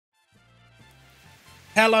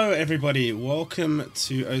Hello everybody, welcome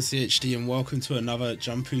to OCHD and welcome to another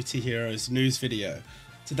Jumputi Heroes news video.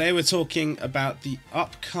 Today we're talking about the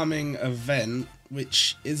upcoming event,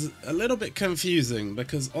 which is a little bit confusing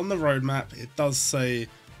because on the roadmap it does say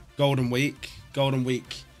Golden Week.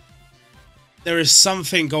 There is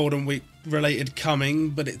something Golden Week related coming,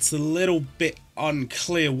 but it's a little bit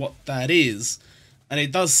unclear what that is. And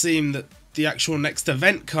it does seem that the actual next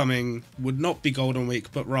event coming would not be Golden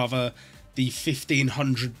Week, but rather the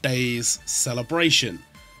 1500 days celebration,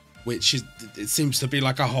 which is, it seems to be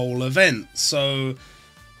like a whole event. So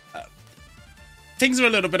things are a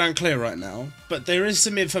little bit unclear right now, but there is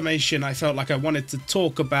some information I felt like I wanted to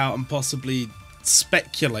talk about and possibly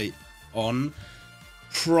speculate on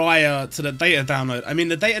prior to the data download. I mean,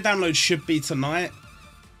 the data download should be tonight,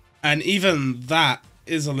 and even that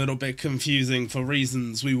is a little bit confusing for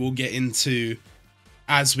reasons we will get into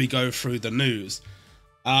as we go through the news.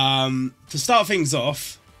 To start things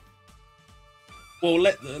off, well,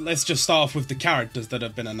 let's just start off with the characters that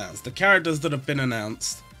have been announced. The characters that have been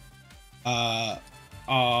announced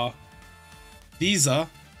are Visa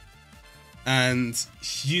and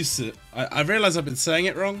Huse. I realize I've been saying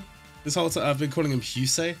it wrong this whole time. I've been calling him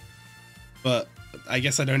Huse, but I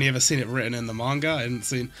guess I'd only ever seen it written in the manga. I hadn't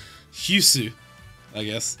seen Husu, I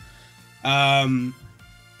guess.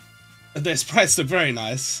 Their sprites look very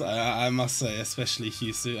nice, I must say, especially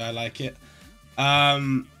Husu. I like it.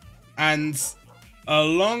 And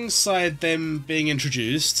alongside them being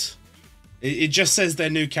introduced, it just says they're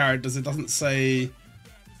new characters. It doesn't say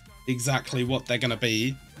exactly what they're gonna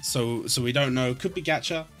be, so we don't know. Could be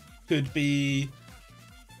gacha, could be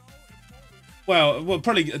well,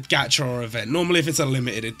 probably a gacha or event. Normally, if it's a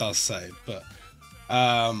limited, it does say, but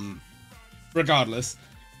regardless.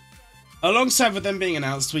 Alongside with them being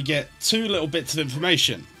announced, we get two little bits of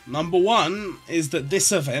information. Number one is that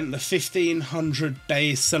this event, the 1500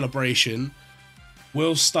 day celebration,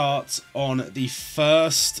 will start on the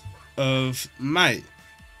 1st of May.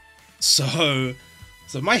 So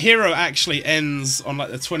my hero actually ends on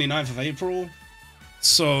like the 29th of April.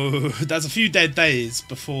 So there's a few dead days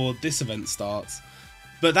before this event starts.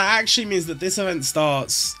 But that actually means that this event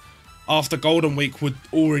starts after Golden Week would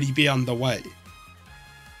already be underway.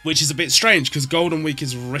 Which is a bit strange, because Golden Week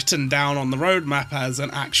is written down on the roadmap as an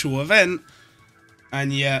actual event,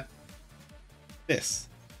 and yet this.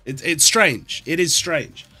 It's strange. It is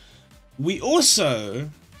strange. We also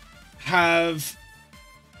have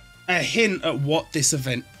a hint at what this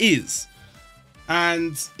event is.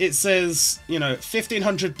 And it says, you know,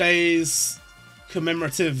 1500 days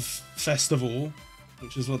commemorative festival,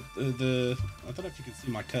 which is what I don't know if you can see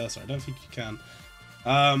my cursor. I don't think you can.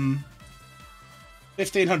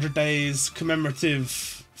 1500 days commemorative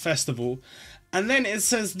festival, and then it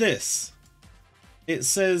says this. It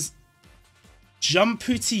says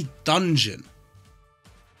Jumputi dungeon.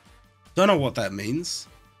 Don't know what that means.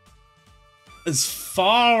 As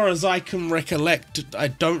far as I can recollect, I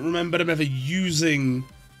don't remember them ever using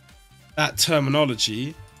that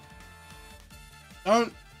terminology.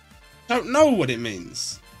 Don't know what it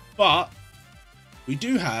means, but we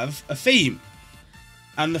do have a theme,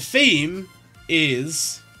 and the theme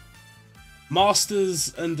is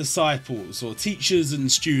masters and disciples, or teachers and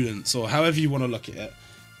students, or however you want to look at it.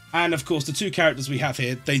 And of course the two characters we have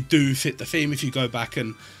here, they do fit the theme. If you go back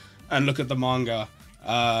and look at the manga,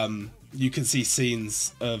 you can see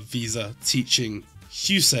scenes of Visa teaching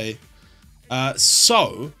Husei.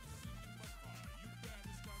 So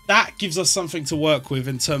that gives us something to work with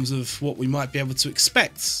in terms of what we might be able to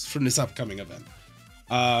expect from this upcoming event.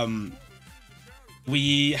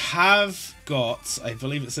 We have got, I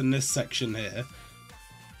believe it's in this section here,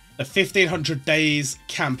 a 1500 days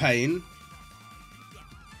campaign,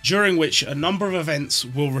 during which a number of events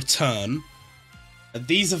will return.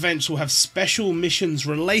 These events will have special missions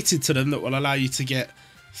related to them that will allow you to get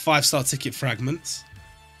 5-star ticket fragments.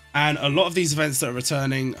 And a lot of these events that are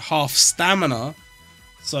returning half stamina.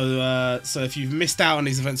 So if you've missed out on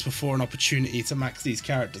these events before, an opportunity to max these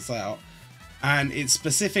characters out. And it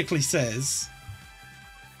specifically says,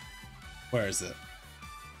 where is it?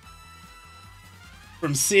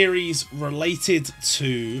 From series related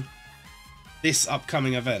to this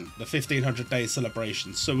upcoming event, the 1500 day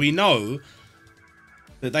celebration. So we know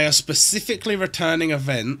that they are specifically returning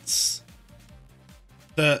events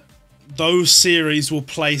that those series will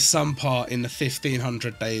play some part in the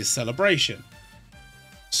 1500 days celebration.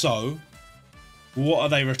 So what are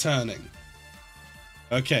they returning?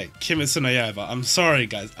 Okay, Kimetsu no Yaiba. I'm sorry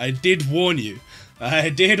guys, I did warn you.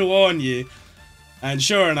 And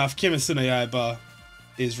sure enough, Kimetsu no Yaiba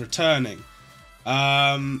is returning.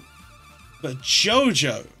 But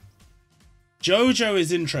JoJo JoJo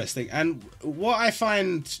is interesting, and what I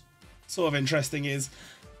find sort of interesting is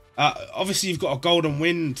obviously you've got a Golden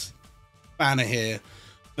Wind banner here,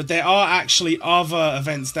 but there are actually other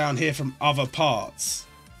events down here from other parts.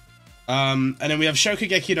 And then we have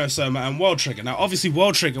Shokugeki no Soma and World Trigger. Now, obviously,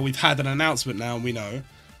 World Trigger, we've had an announcement now, and we know.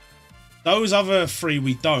 Those other three,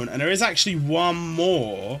 we don't. And there is actually one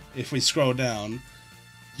more, if we scroll down.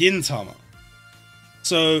 Gintama.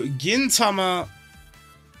 So, Gintama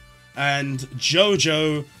and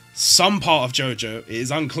JoJo, some part of JoJo, it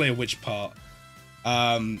is unclear which part.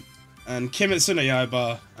 And Kimetsu no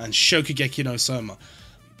Yaiba and Shokugeki no Soma.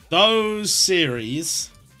 Those series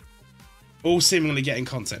all seemingly getting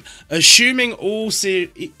content. Assuming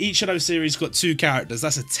each of those series got 2 characters,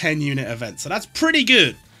 that's a 10-unit event. So that's pretty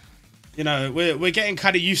good. You know, we're getting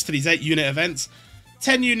kind of used to these 8-unit events.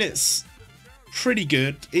 10 units, pretty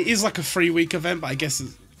good. It is like a 3-week event, but I guess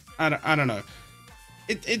I don't know.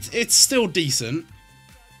 It's still decent.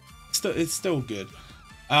 It's still good.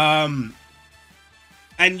 And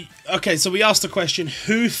okay, so we asked the question,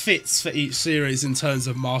 who fits for each series in terms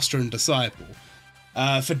of Master and Disciple?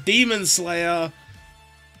 For Demon Slayer,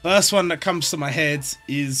 first one that comes to my head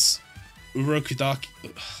is Urokudaki.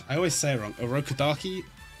 I always say it wrong. Urokudaki.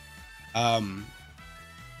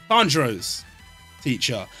 Tanjiro's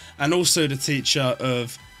teacher, and also the teacher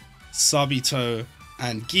of Sabito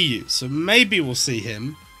and Giyu. So maybe we'll see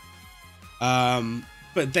him.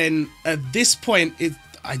 But then at this point,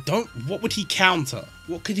 what would he counter?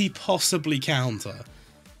 What could he possibly counter?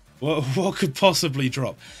 What could possibly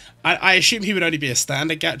drop? I assume he would only be a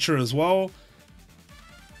standard gacha as well.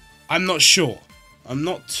 I'm not sure. I'm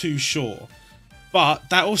not too sure. But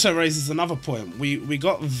that also raises another point. We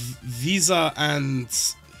got Visa and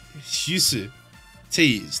Hyusu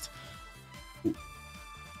teased.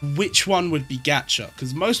 Which one would be gacha?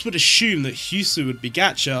 Because most would assume that Hyusu would be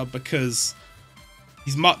gacha because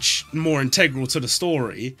he's much more integral to the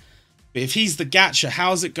story. But if he's the gacha,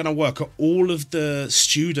 how's it going to work? Are all of the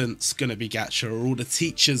students going to be gacha? Or all the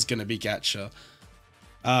teachers going to be gacha?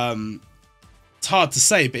 It's hard to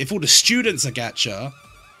say, but if all the students are gacha,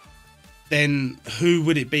 then who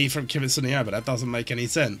would it be from Kimetsu no Yaiba? That doesn't make any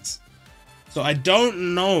sense. So I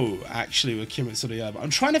don't know, actually, with Kimetsu no Yaiba. I'm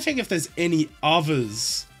trying to think if there's any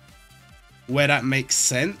others where that makes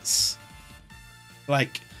sense.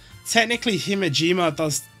 Like, technically, Himejima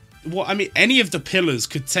does... Well, I mean, any of the pillars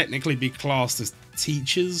could technically be classed as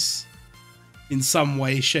teachers in some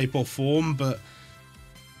way, shape, or form, but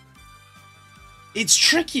it's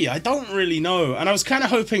tricky. I don't really know. And I was kind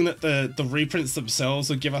of hoping that the reprints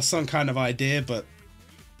themselves would give us some kind of idea, but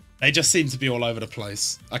they just seem to be all over the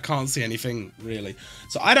place. I can't see anything, really.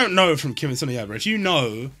 So I don't know from Kimetsu no Yaiba. If you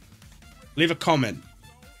know, leave a comment.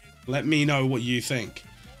 Let me know what you think.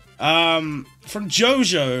 From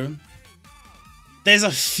JoJo... There's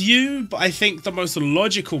a few, but I think the most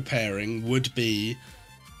logical pairing would be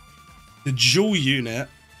the dual unit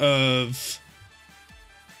of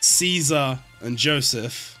Caesar and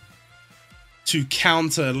Joseph to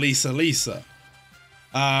counter Lisa.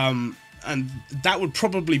 And that would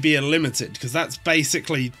probably be a limited, because that's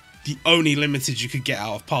basically the only limited you could get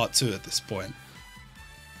out of part 2 at this point.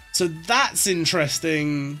 So that's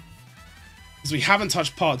interesting, because we haven't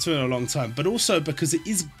touched part 2 in a long time, but also because it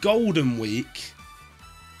is Golden Week.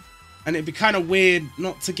 And it'd be kind of weird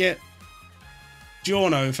not to get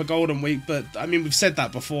Giorno for Golden Week, but I mean, we've said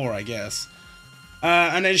that before, I guess.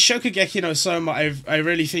 And then Shokugeki no Soma, I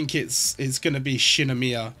really think it's going to be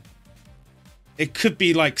Shinomiya. It could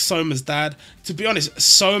be like Soma's dad. To be honest,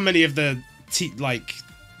 so many of the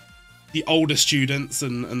older students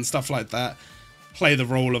and stuff like that play the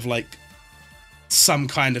role of like some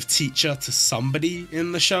kind of teacher to somebody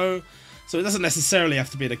in the show. So it doesn't necessarily have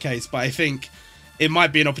to be the case, but I think it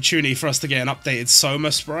might be an opportunity for us to get an updated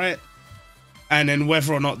Soma sprite. And then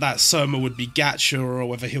whether or not that Soma would be gacha or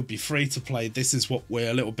whether he'll be free to play, this is what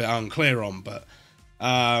we're a little bit unclear on. But,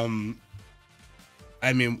 I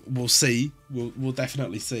mean, we'll see. We'll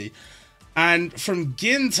definitely see. And from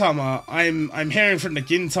Gintama, I'm hearing from the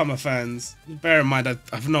Gintama fans, bear in mind,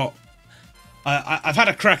 I've had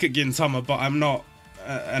a crack at Gintama, but I'm not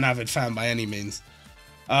an avid fan by any means.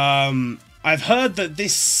 I've heard that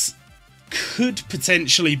this could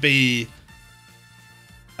potentially be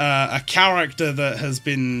a character that has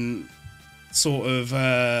been sort of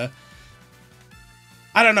I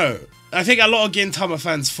don't know. I think a lot of Gintama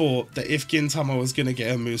fans thought that if Gintama was going to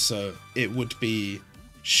get a Muso, it would be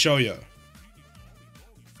Shoyo.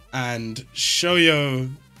 And Shoyo,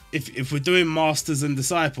 if we're doing Masters and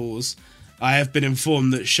Disciples, I have been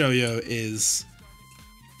informed that Shoyo is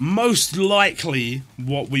most likely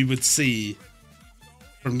what we would see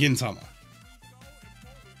from Gintama.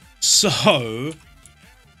 So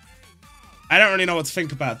I don't really know what to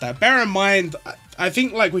think about that. Bear in mind, I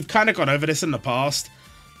think like we've kind of gone over this in the past.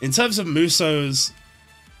 In terms of Musou's,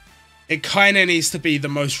 it kind of needs to be the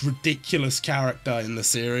most ridiculous character in the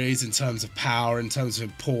series in terms of power, in terms of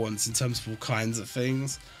importance, in terms of all kinds of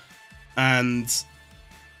things. And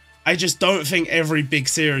I just don't think every big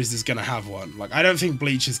series is going to have one. Like, I don't think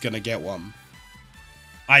Bleach is going to get one.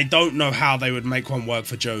 I don't know how they would make one work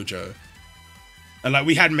for JoJo. And like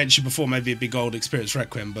we had mentioned before, maybe a big old Experience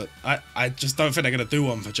Requiem, but I just don't think they're going to do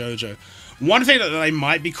one for JoJo. One thing that they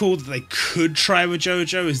might be cool that they could try with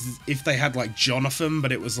JoJo is if they had like Jonathan,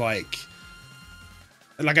 but it was like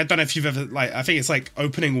I don't know if you've ever, like, I think it's like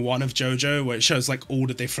opening one of JoJo where it shows like all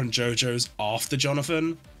the different JoJos after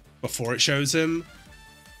Jonathan before it shows him.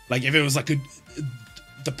 Like if it was like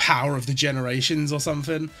the power of the generations or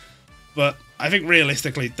something. But I think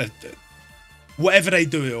realistically, whatever they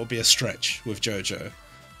do, it will be a stretch with JoJo.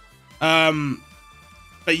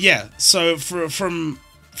 But yeah, so from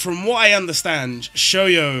what I understand,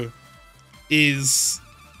 Shoyo is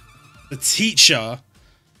the teacher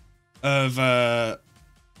of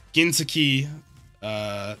Gintoki,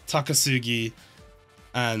 Takasugi,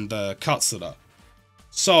 and Katsura.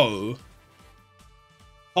 So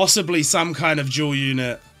possibly some kind of dual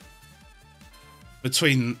unit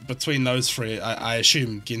between those three. I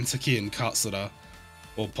assume Gintoki and Katsura,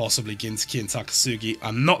 or possibly Gintoki and Takasugi.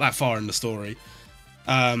 I'm not that far in the story.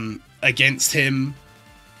 Against him,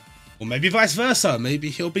 or maybe vice versa. Maybe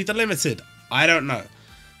he'll be the limited. I don't know.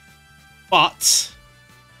 But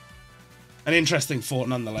an interesting thought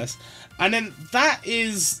nonetheless. And then that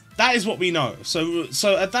is what we know. So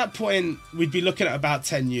at that point we'd be looking at about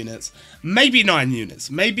 10 units, maybe 9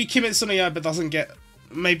 units. Maybe Kimetsu no Yaiba doesn't get,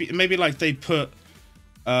 maybe like they put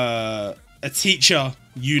a teacher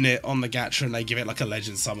unit on the gacha and they give it like a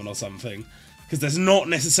legend summon or something, because there's not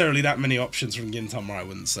necessarily that many options from Gintama, I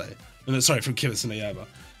wouldn't say. Sorry, from Kimetsu no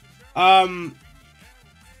Yaiba.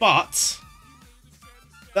 But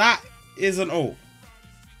that isn't all,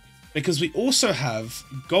 because we also have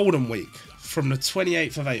Golden Week from the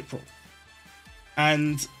 28th of April.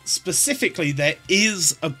 And specifically, there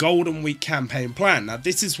is a Golden Week campaign plan. Now,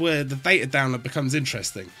 this is where the data download becomes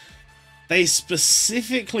interesting. They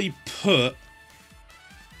specifically put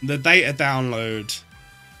the data download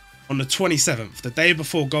on the 27th, the day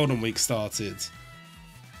before Golden Week started.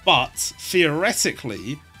 But,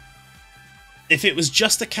 theoretically, if it was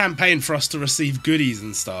just a campaign for us to receive goodies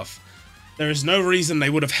and stuff, there is no reason they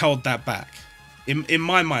would have held that back. In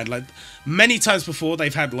my mind, like, many times before,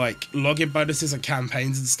 they've had, like, login bonuses and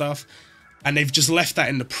campaigns and stuff, and they've just left that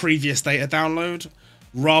in the previous data download,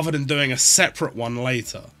 rather than doing a separate one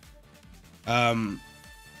later.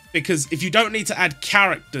 Because if you don't need to add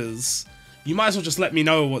characters, you might as well just let me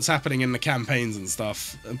know what's happening in the campaigns and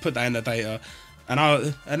stuff, and put that in the data,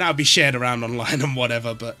 and that'll be shared around online and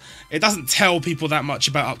whatever, but it doesn't tell people that much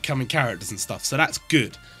about upcoming characters and stuff, so that's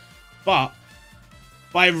good. But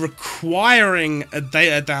by requiring a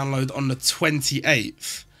data download on the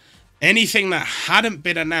 28th, anything that hadn't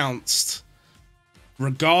been announced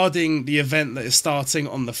regarding the event that is starting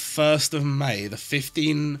on the 1st of May, the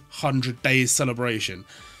 1500 days celebration,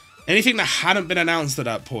 anything that hadn't been announced at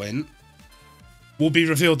that point will be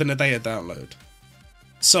revealed in the data download.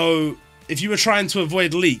 So if you were trying to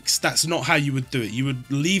avoid leaks, that's not how you would do it. You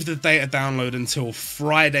would leave the data download until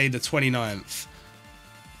Friday the 29th.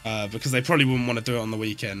 Because they probably wouldn't want to do it on the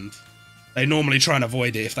weekend. They normally try and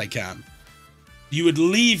avoid it if they can. You would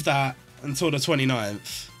leave that until the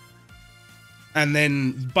 29th. And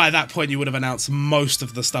then by that point you would have announced most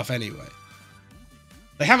of the stuff anyway.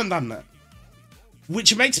 They haven't done that,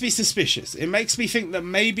 which makes me suspicious. It makes me think that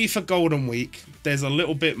maybe for Golden Week there's a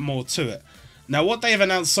little bit more to it. Now what they have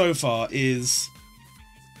announced so far is,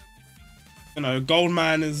 you know,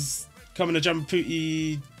 Goldman is coming to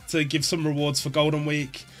Jumputi to give some rewards for Golden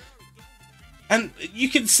Week. And you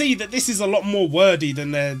can see that this is a lot more wordy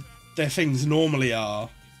than their things normally are.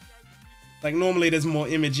 Like, normally there's more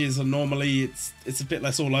images, and normally it's a bit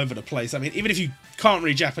less all over the place. I mean, even if you can't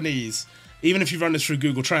read Japanese, even if you run this through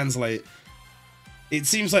Google Translate, it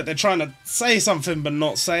seems like they're trying to say something but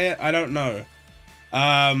not say it. I don't know.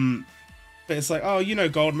 But it's like, oh, you know,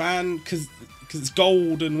 Gold Man, because it's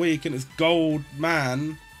Golden Week and it's Gold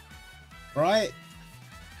Man, right?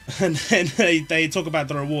 And then they talk about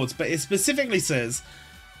the rewards, but it specifically says,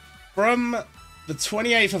 from the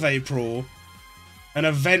 28th of April, an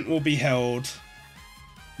event will be held,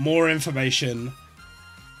 more information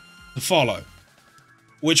to follow,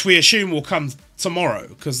 which we assume will come tomorrow,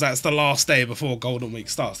 because that's the last day before Golden Week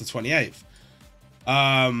starts, the 28th.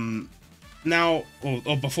 Now,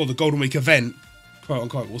 or before the Golden Week event quote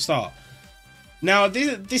unquote, will start. Now,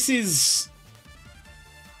 this is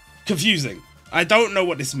confusing. I don't know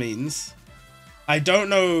what this means. I don't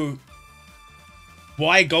know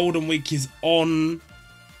why Golden Week is on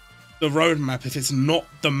the roadmap if it's not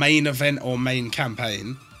the main event or main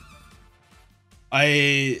campaign.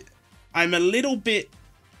 I'm a little bit...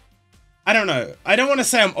 I don't know. I don't want to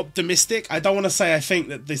say I'm optimistic. I don't want to say I think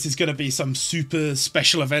that this is going to be some super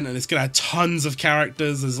special event and it's going to have tons of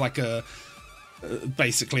characters as like a...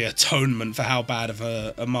 basically atonement for how bad of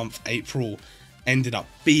a month April ended up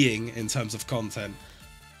being in terms of content.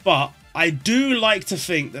 But I do like to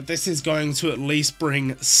think that this is going to at least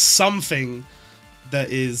bring something that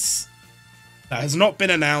has not been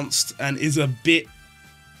announced and is a bit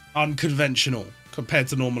unconventional compared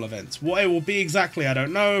to normal events. What it will be exactly, I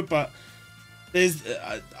don't know, but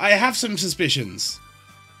I have some suspicions,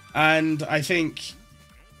 and I think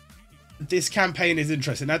this campaign is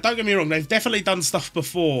interesting. Now, don't get me wrong, they've definitely done stuff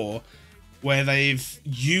before where they've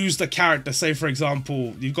used a character. Say, for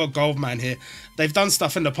example, you've got Goldman here. They've done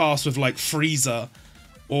stuff in the past with, like, Frieza,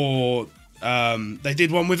 or they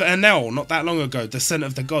did one with Enel not that long ago, Descent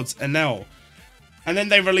of the Gods, Enel. And then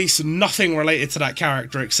they released nothing related to that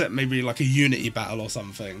character except maybe, like, a Unity battle or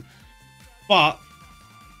something. But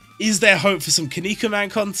is there hope for some Kinnikuh Man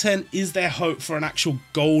content? Is there hope for an actual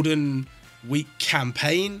Golden Week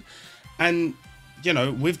campaign? And, you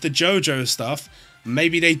know, with the JoJo stuff,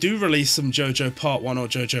 maybe they do release some JoJo Part 1 or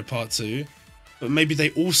JoJo Part 2, but maybe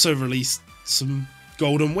they also release some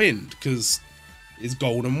Golden Wind, because it's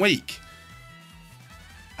Golden Week.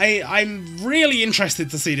 I'm really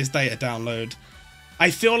interested to see this data download.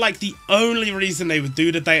 I feel like the only reason they would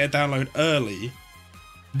do the data download early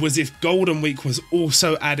was if Golden Week was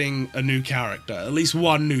also adding a new character, at least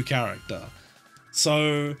one new character.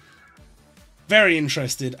 So... very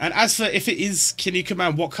interested. And as for if it is Kinnikuh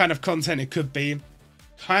Man, what kind of content it could be,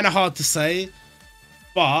 kind of hard to say,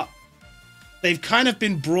 but they've kind of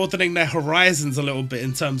been broadening their horizons a little bit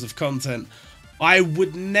in terms of content. I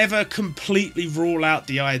would never completely rule out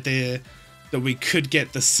the idea that we could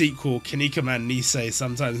get the sequel, Kinnikuh Man Nisei,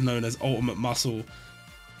 sometimes known as Ultimate Muscle.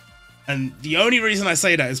 And the only reason I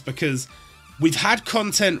say that is because we've had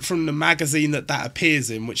content from the magazine that appears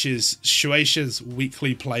in, which is Shueisha's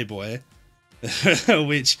Weekly Playboy,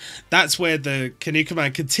 which that's where the Kinnikuh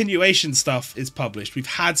Man continuation stuff is published. We've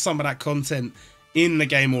had some of that content in the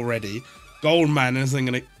game already. Goldman is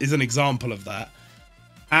an example of that.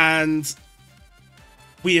 And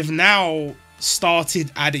we have now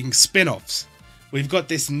started adding spin-offs. We've got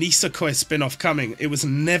this Nisekoi spin-off coming. It was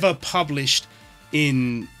never published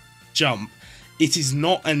in Jump. It is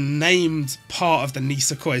not a named part of the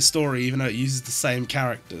Nisekoi story, even though it uses the same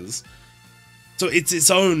characters. So it's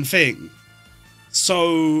its own thing.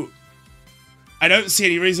 So I don't see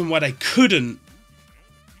any reason why they couldn't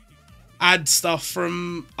add stuff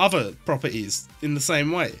from other properties in the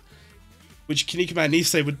same way. Which Kinnikuh Man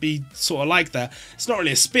Nisei would be sort of like that. It's not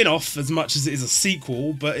really a spin-off as much as it is a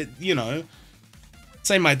sequel, but it, you know,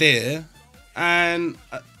 same idea. And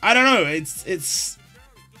I don't know, it's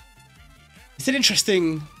an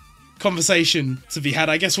interesting conversation to be had.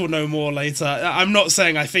 I guess we'll know more later. I'm not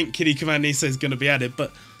saying I think Kinnikuh Man Nisei is going to be added,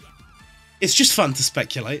 but it's just fun to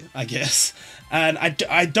speculate, I guess. And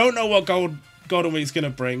I don't know what Golden Week's going to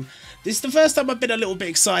bring. This is the first time I've been a little bit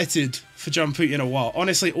excited for Jumputi in a while.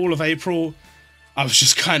 Honestly, all of April, I was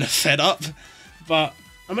just kind of fed up. But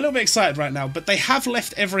I'm a little bit excited right now. But they have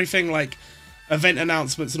left everything like event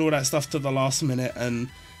announcements and all that stuff to the last minute. And,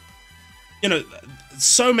 you know,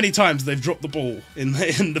 so many times they've dropped the ball in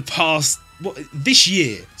the past... Well, this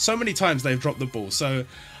year, so many times they've dropped the ball. So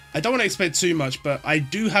I don't want to expect too much, but I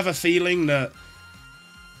do have a feeling that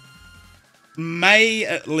May,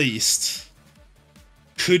 at least,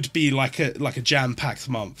 could be like a jam-packed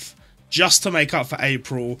month, just to make up for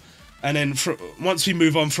April, and then once we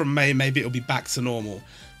move on from May, maybe it'll be back to normal.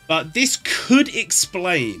 But this could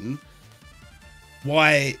explain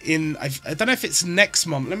why I don't know if it's next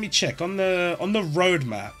month. Let me check on the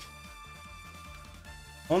roadmap.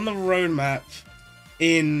 On the roadmap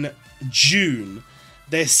in June,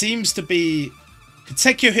 there seems to be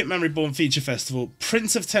Katekyo Hitman Reborn Feature Festival,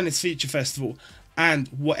 Prince of Tennis Feature Festival, and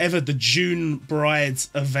whatever the June Brides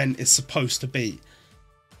event is supposed to be.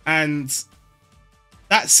 And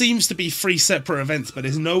that seems to be 3 separate events, but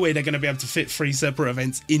there's no way they're going to be able to fit 3 separate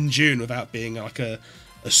events in June without being like a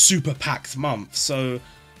super packed month. So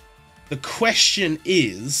the question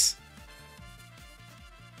is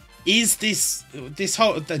this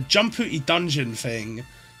whole the Jumputi dungeon thing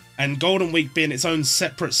and Golden Week being its own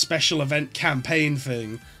separate special event campaign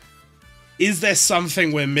thing, is there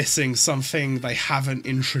something we're missing, something they haven't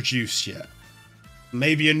introduced yet?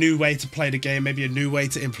 maybe a new way to play the game, maybe a new way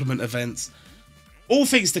to implement events. All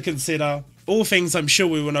things to consider, all things I'm sure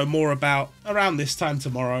we will know more about around this time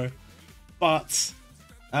tomorrow. But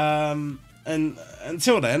and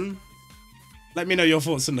until then, let me know your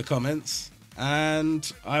thoughts in the comments, and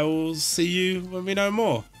I will see you when we know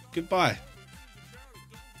more. Goodbye.